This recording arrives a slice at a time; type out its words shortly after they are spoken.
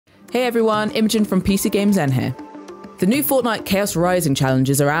Hey everyone, Imogen from PCGamesN here. The new Fortnite Chaos Rising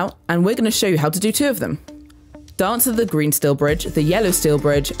challenges are out, and we're going to show you how to do 2 of them. Dance to the green steel bridge, the yellow steel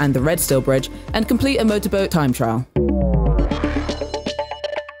bridge, and the red steel bridge, and complete a motorboat time trial.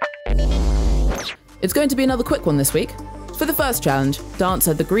 It's going to be another quick one this week. For the first challenge, dance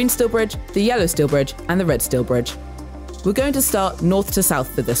at the green steel bridge, the yellow steel bridge, and the red steel bridge. We're going to start north to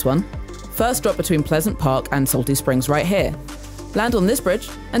south for this one. First drop between Pleasant Park and Salty Springs right here. Land on this bridge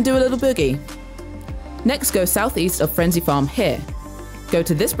and do a little boogie. Next go southeast of Frenzy Farm here. Go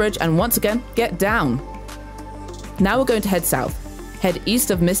to this bridge and once again, get down. Now we're going to head south. Head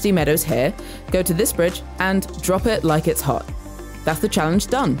east of Misty Meadows here, go to this bridge and drop it like it's hot. That's the challenge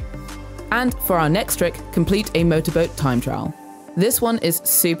done. And for our next trick, complete a motorboat time trial. This one is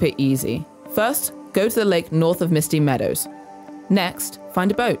super easy. First, go to the lake north of Misty Meadows. Next, find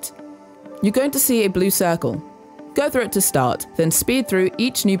a boat. You're going to see a blue circle. Go through it to start, then speed through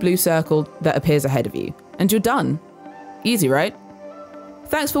each new blue circle that appears ahead of you, and you're done. Easy, right?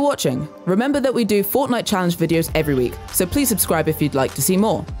 Thanks for watching. Remember that we do Fortnite challenge videos every week, so please subscribe if you'd like to see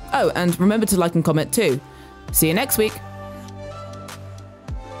more. Oh, and remember to like and comment too. See you next week.